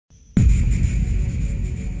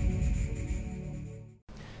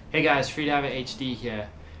Hey guys, Freediver HD here,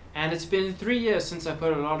 and it's been 3 years since I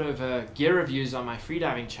put a lot of gear reviews on my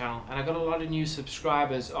freediving channel, and I got a lot of new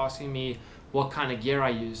subscribers asking me what kind of gear I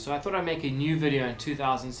use. So I thought I'd make a new video in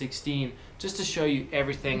 2016 just to show you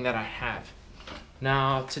everything that I have.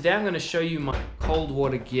 Now today I'm going to show you my cold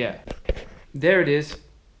water gear. There it is.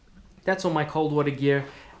 That's all my cold water gear,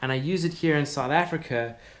 and I use it here in South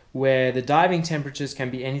Africa where the diving temperatures can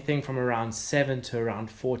be anything from around 7 to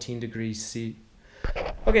around 14 degrees C.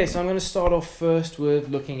 Okay, so I'm going to start off first with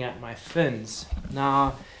looking at my fins.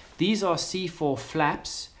 Now, these are C4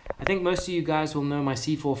 flaps. I think most of you guys will know my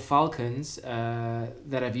C4 Falcons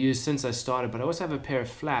that I've used since I started, but I also have a pair of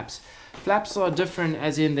flaps. Flaps are different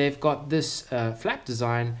as in they've got this flap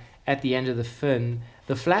design at the end of the fin.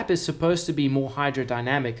 The flap is supposed to be more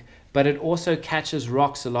hydrodynamic, but it also catches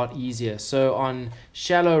rocks a lot easier. So on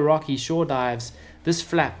shallow rocky shore dives, this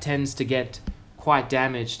flap tends to get quite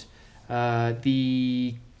damaged.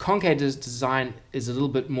 The concave design is a little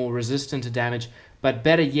bit more resistant to damage, but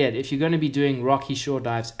better yet, if you're going to be doing rocky shore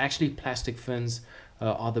dives, actually plastic fins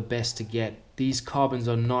are the best to get. These carbons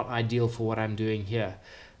are not ideal for what I'm doing here.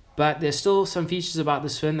 But there's still some features about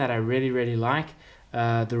this fin that I really like.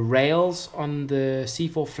 The rails on the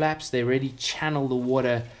C4 flaps, they really channel the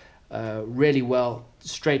water really well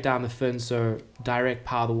straight down the fin, so direct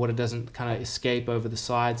power, the water doesn't kind of escape over the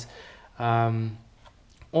sides.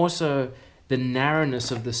 Also, the narrowness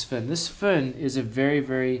of this fin. This fin is a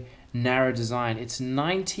very narrow design. It's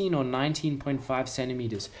 19 or 19.5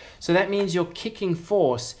 centimeters. So that means your kicking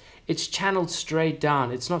force, it's channeled straight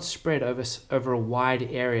down. It's not spread over a wide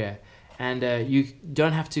area. And you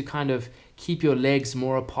don't have to kind of keep your legs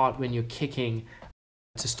more apart when you're kicking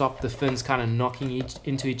to stop the fins kind of knocking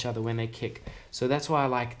into each other when they kick. So that's why I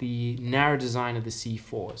like the narrow design of the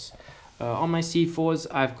C4s. On my C4s,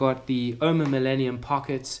 I've got the Omer Millennium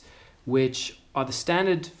pockets, which are the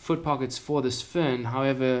standard foot pockets for this fin.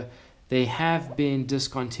 However, they have been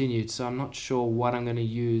discontinued, so I'm not sure what I'm going to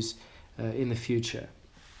use in the future.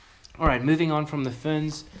 Alright, moving on from the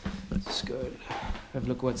fins, let's go have a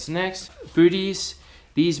look what's next. Booties.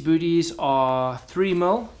 These booties are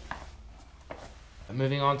 3mm.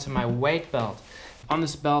 Moving on to my weight belt. On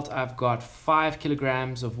this belt, I've got 5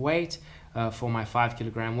 kilograms of weight. For my 5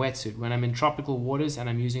 kilogram wetsuit. When I'm in tropical waters and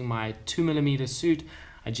I'm using my 2mm suit,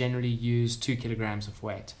 I generally use 2 kilograms of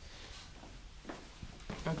weight.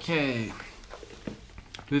 Okay,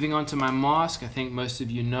 moving on to my mask. I think most of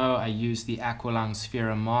you know I use the Auqalung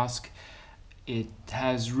Sphera mask. It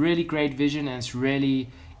has really great vision and it's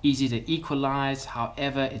really easy to equalize.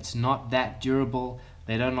 However, it's not that durable.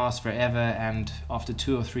 They don't last forever, and after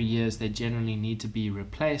 2 or 3 years they generally need to be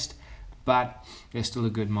replaced, but they're still a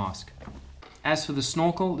good mask. As for the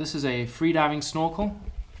snorkel, this is a freediving snorkel.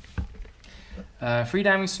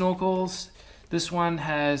 Freediving snorkels, this one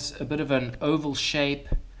has a bit of an oval shape,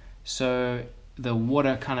 so the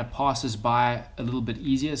water kind of passes by a little bit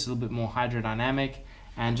easier. It's a little bit more hydrodynamic,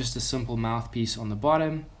 and just a simple mouthpiece on the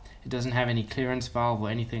bottom. It doesn't have any clearance valve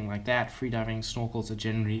or anything like that. Freediving snorkels are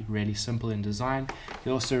generally really simple in design.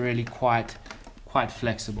 They're also really quite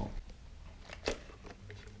flexible.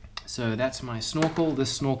 So that's my snorkel.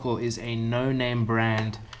 This snorkel is a no-name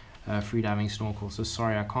brand freediving snorkel. So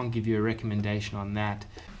sorry, I can't give you a recommendation on that.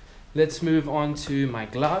 Let's move on to my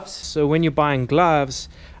gloves. So when you're buying gloves,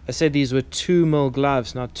 I said these were 2mm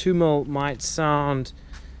gloves. Now 2mm might sound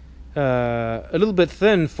a little bit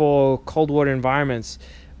thin for cold water environments,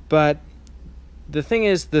 but the thing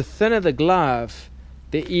is, the thinner the glove,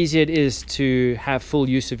 the easier it is to have full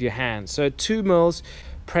use of your hands. So 2mm,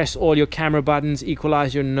 press all your camera buttons,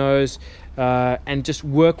 equalize your nose, and just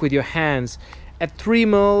work with your hands. At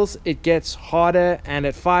 3mm, it gets harder, and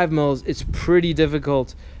at 5mm, it's pretty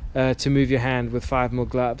difficult to move your hand with 5mm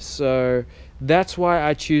gloves. So that's why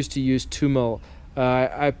I choose to use 2mm.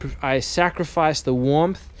 I sacrifice the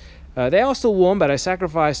warmth. They are still warm, but I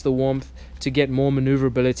sacrifice the warmth to get more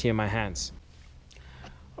maneuverability in my hands.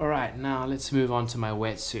 Alright, now let's move on to my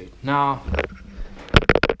wetsuit. Now,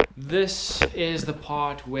 this is the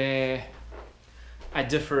part where I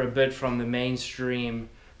differ a bit from the mainstream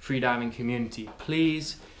freediving community.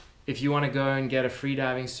 Please, if you want to go and get a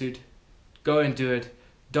freediving suit, go and do it.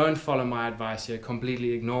 Don't follow my advice here.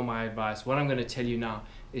 Completely ignore my advice. What I'm going to tell you now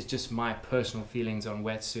is just my personal feelings on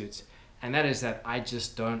wetsuits. And that is that I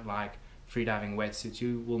just don't like freediving wetsuits.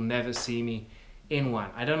 You will never see me in one.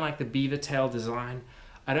 I don't like the beaver tail design.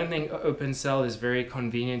 I don't think open cell is very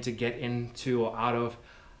convenient to get into or out of.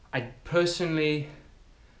 I personally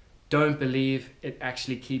don't believe it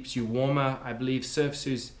actually keeps you warmer. I believe surf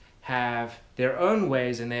suits have their own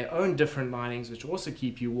ways and their own different linings which also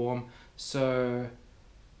keep you warm. So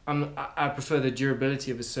I prefer the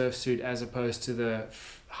durability of a surf suit as opposed to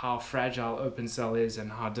how fragile open cell is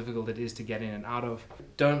and how difficult it is to get in and out of.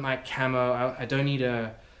 Don't like camo. I don't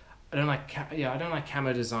like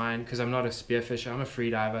camo design because I'm not a spearfisher. I'm a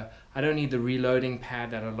freediver. I don't need the reloading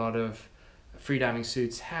pad that a lot of freediving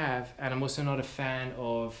suits have, and I'm also not a fan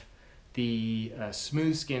of the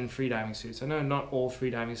smooth skin freediving suits. I know not all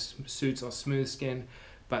freediving suits are smooth skin,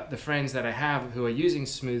 but the friends that I have who are using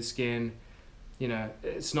smooth skin, you know,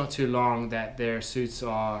 it's not too long that their suits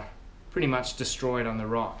are pretty much destroyed on the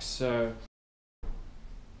rocks. So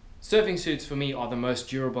surfing suits for me are the most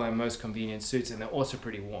durable and most convenient suits, and they're also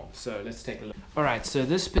pretty warm. So let's take a look. Alright, so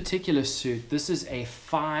this particular suit, this is a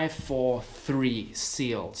 543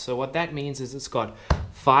 sealed. So what that means is it's got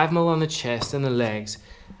 5 mil on the chest and the legs,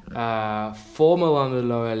 4 mil on the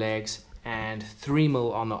lower legs, and 3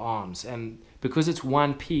 mil on the arms. And because it's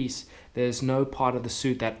one piece, there's no part of the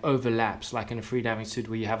suit that overlaps, like in a freediving suit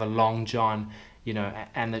where you have a long john, you know,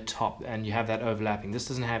 and the top, and you have that overlapping. This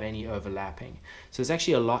doesn't have any overlapping. So it's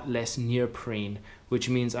actually a lot less neoprene, which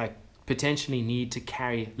means I potentially need to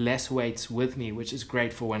carry less weights with me, which is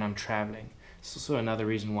great for when I'm traveling. It's also another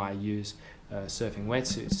reason why I use surfing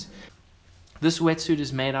wetsuits. This wetsuit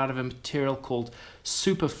is made out of a material called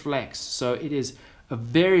Superflex. So it is a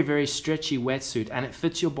very, very stretchy wetsuit, and it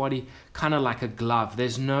fits your body kind of like a glove.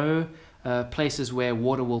 There's no places where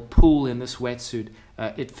water will pool in this wetsuit.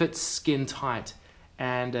 It fits skin tight,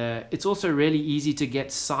 and it's also really easy to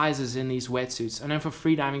get sizes in these wetsuits. I know for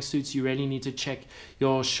freediving suits you really need to check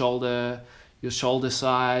your shoulder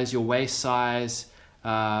size, your waist size,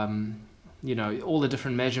 you know, all the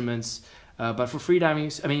different measurements. But for for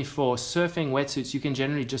surfing wetsuits, you can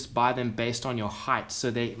generally just buy them based on your height, so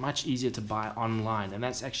they're much easier to buy online, and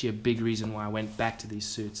that's actually a big reason why I went back to these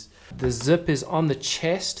suits. The zip is on the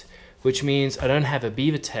chest, which means I don't have a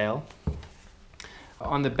beaver tail.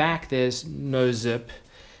 On the back, there's no zip.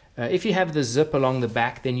 If you have the zip along the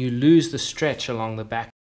back, then you lose the stretch along the back.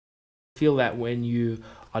 Feel that when you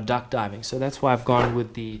are duck diving, so that's why I've gone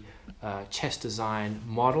with the chest design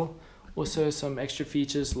model. Also some extra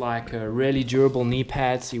features like really durable knee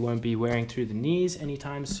pads, so you won't be wearing through the knees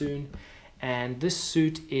anytime soon. And this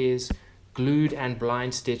suit is glued and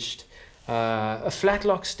blind stitched. A flat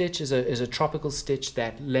lock stitch is a tropical stitch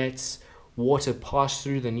that lets water pass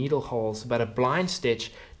through the needle holes, but a blind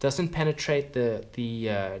stitch doesn't penetrate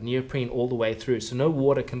the neoprene all the way through, so no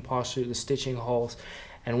water can pass through the stitching holes.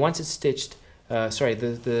 And once it's stitched,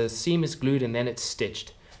 the seam is glued and then it's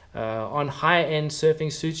stitched. On higher-end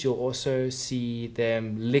surfing suits, you'll also see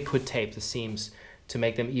them liquid tape the seams to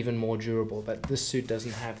make them even more durable, but this suit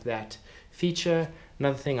doesn't have that feature.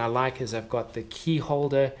 Another thing I like is I've got the key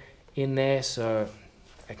holder in there, so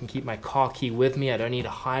I can keep my car key with me. I don't need to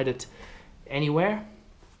hide it anywhere.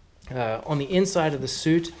 On the inside of the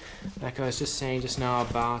suit, like I was just saying just now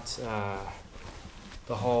about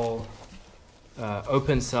the whole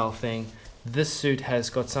open cell thing, this suit has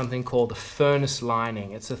got something called a furnace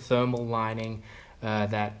lining. It's a thermal lining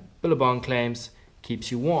that Billabong claims keeps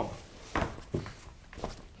you warm.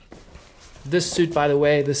 This suit, by the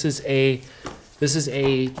way, this is a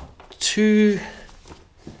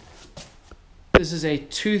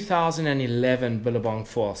 2011 Billabong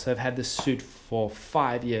Foil. So I've had this suit for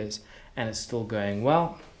 5 years and it's still going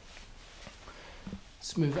well.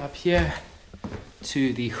 Let's move up here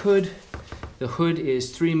to the hood. The hood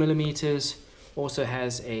is 3 millimeters, also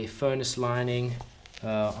has a furnace lining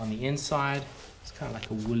on the inside. It's kind of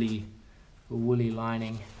like a woolly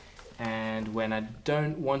lining. And when I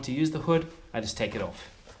don't want to use the hood, I just take it off.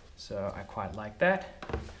 So I quite like that.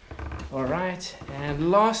 All right,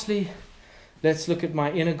 and lastly, let's look at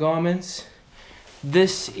my inner garments.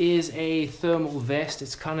 This is a thermal vest.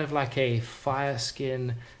 It's kind of like a fire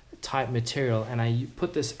skin type material, and I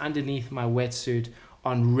put this underneath my wetsuit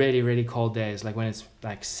on really, really cold days, like when it's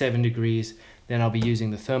like 7 degrees, then I'll be using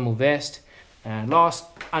the thermal vest. And last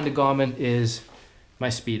undergarment is my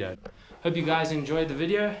Speedo. Hope you guys enjoyed the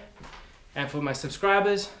video. And for my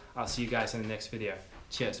subscribers, I'll see you guys in the next video.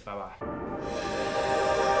 Cheers, bye-bye.